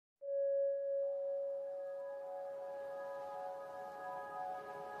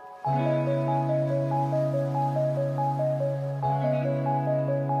Y'all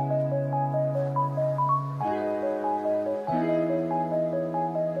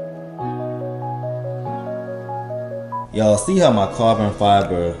see how my carbon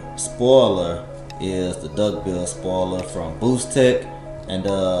fiber spoiler is the Duckbill spoiler from Boost Tech, and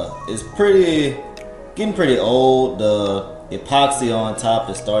it's getting pretty old. The epoxy on top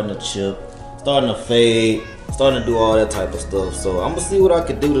is starting to chip, starting to fade, starting to do all that type of stuff. So I'm gonna see what I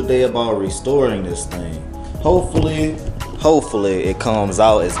could do today about restoring this thing. Hopefully it comes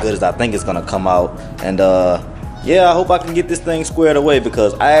out as good as I think it's gonna come out. And yeah, I hope I can get this thing squared away,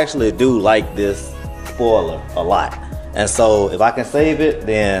 because I actually do like this spoiler a lot. And so if I can save it,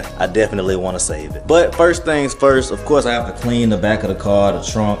 then I definitely want to save it. But first things first, of course I have to clean the back of the car, the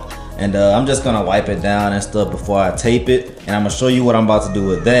trunk, and I'm just gonna wipe it down and stuff before I tape it. And I'm gonna show you what I'm about to do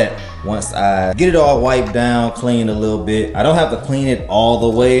with that once I get it all wiped down, cleaned a little bit. I don't have to clean it all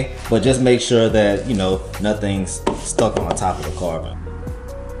the way, but just make sure that, you know, nothing's stuck on the top of the carbon.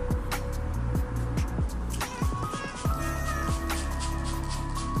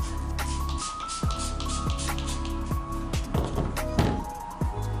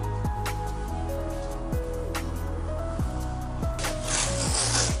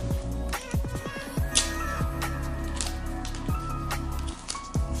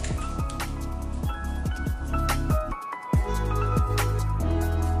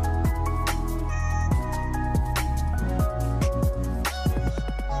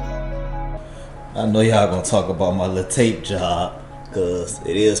 I know y'all gonna talk about my little tape job, cause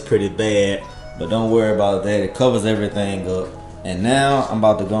it is pretty bad, but don't worry about that. It covers everything up. And now I'm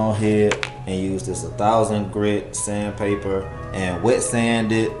about to go ahead and use this 1000 grit sandpaper and wet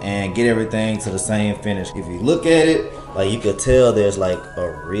sand it and get everything to the same finish. If you look at it, like, you could tell there's like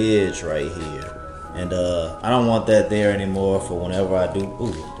a ridge right here, and I don't want that there anymore for whenever I do.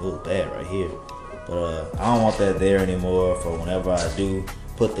 Ooh, bad right here. But I don't want that there anymore for whenever I do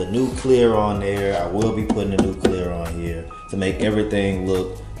put the new clear on there. I will be putting the new clear on here to make everything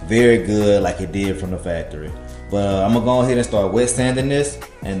look very good like it did from the factory. But I'm gonna go ahead and start wet sanding this,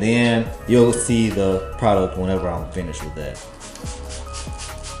 and then you'll see the product whenever I'm finished with that.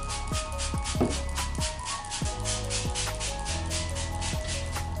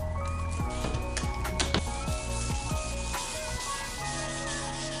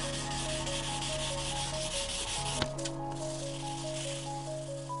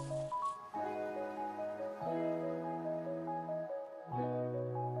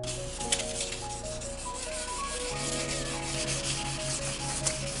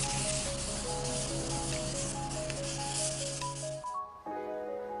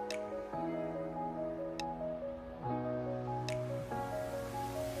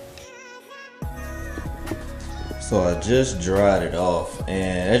 So I just dried it off,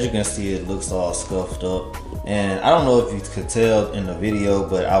 and as you can see, it looks all scuffed up. And I don't know if you could tell in the video,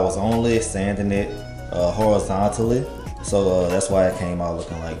 but I was only sanding it horizontally, so that's why it came out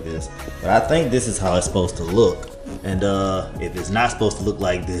looking like this. But I think this is how it's supposed to look. And if it's not supposed to look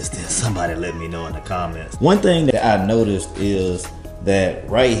like this, then somebody let me know in the comments. One thing that I noticed is that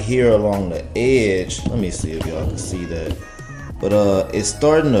right here along the edge, let me see if y'all can see that, but it's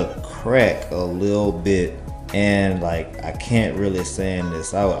starting to crack a little bit. And like, I can't really sand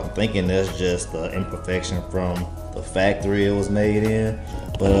this out. I'm thinking that's just the imperfection from the factory it was made in.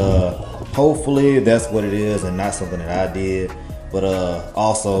 But hopefully that's what it is and not something that I did. But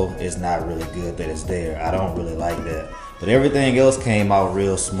also, it's not really good that it's there. I don't really like that. But everything else came out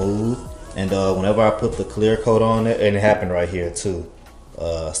real smooth. And whenever I put the clear coat on it, and it happened right here too,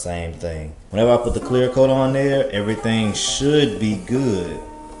 same thing. Whenever I put the clear coat on there, everything should be good.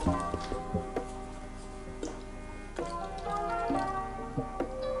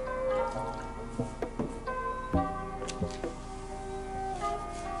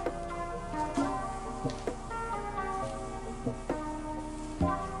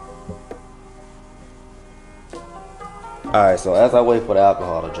 Alright, so as I wait for the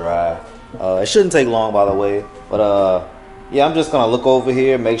alcohol to dry, it shouldn't take long, by the way, but yeah, I'm just gonna look over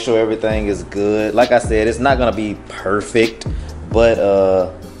here, make sure everything is good. Like I said, it's not gonna be perfect, but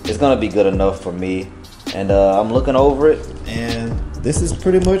it's gonna be good enough for me. And I'm looking over it, and this is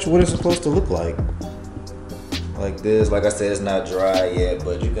pretty much what it's supposed to look like. Like this. Like I said, it's not dry yet,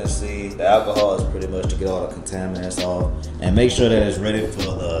 but you can see the alcohol is pretty much to get all the contaminants off and make sure that it's ready for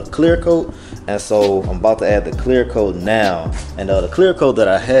the clear coat. And so I'm about to add the clear coat now. And the clear coat that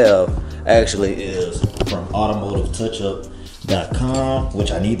I have actually is from automotivetouchup.com,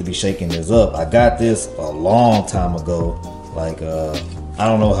 which I need to be shaking this up. I got this a long time ago, like I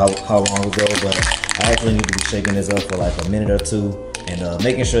don't know how long ago, but I actually need to be shaking this up for like a minute or two and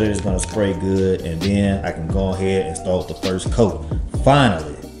making sure that it's gonna spray good, and then I can go ahead and start with the first coat.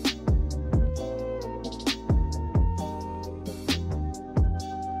 Finally.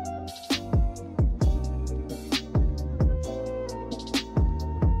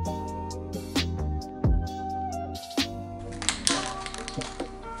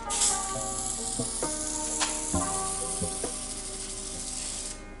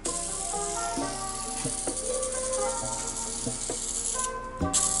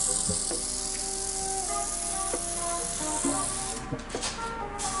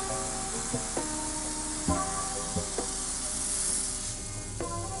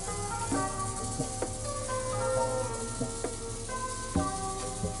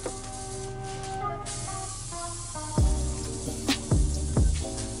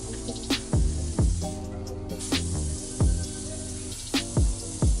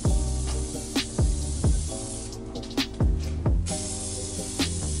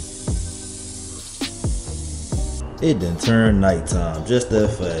 It done turned nighttime just that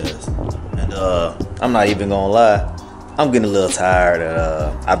fast. And I'm not even gonna lie, I'm getting a little tired.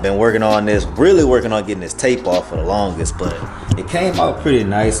 I've been working on this, really working on getting this tape off for the longest, but it came out pretty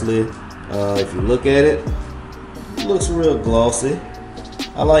nicely. If you look at it, it looks real glossy.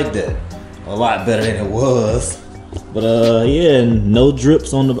 I like that. A lot better than it was. But yeah, and no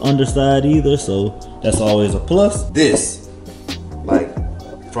drips on the underside either, so that's always a plus. This, like,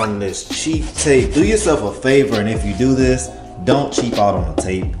 from this cheap tape. Do yourself a favor, and if you do this, don't cheap out on the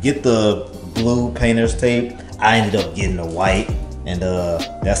tape. Get the blue painter's tape. I ended up getting the white, and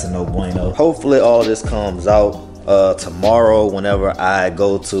that's a no bueno. Hopefully all this comes out tomorrow whenever I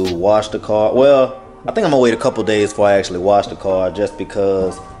go to wash the car. Well, I think I'm gonna wait a couple days before I actually wash the car, just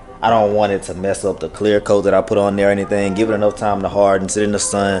because I don't want it to mess up the clear coat that I put on there or anything. Give it enough time to harden, sit in the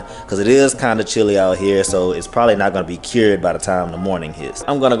sun, because it is kind of chilly out here, so it's probably not going to be cured by the time the morning hits.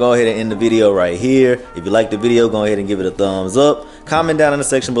 I'm going to go ahead and end the video right here. If you like the video, go ahead and give it a thumbs up. Comment down in the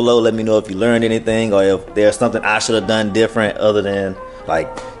section below. Let me know if you learned anything, or if there's something I should have done different other than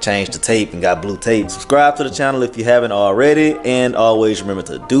like change the tape and got blue tape. Subscribe to the channel if you haven't already, and always remember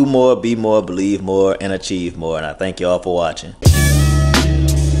to do more, be more, believe more, and achieve more. And I thank y'all for watching.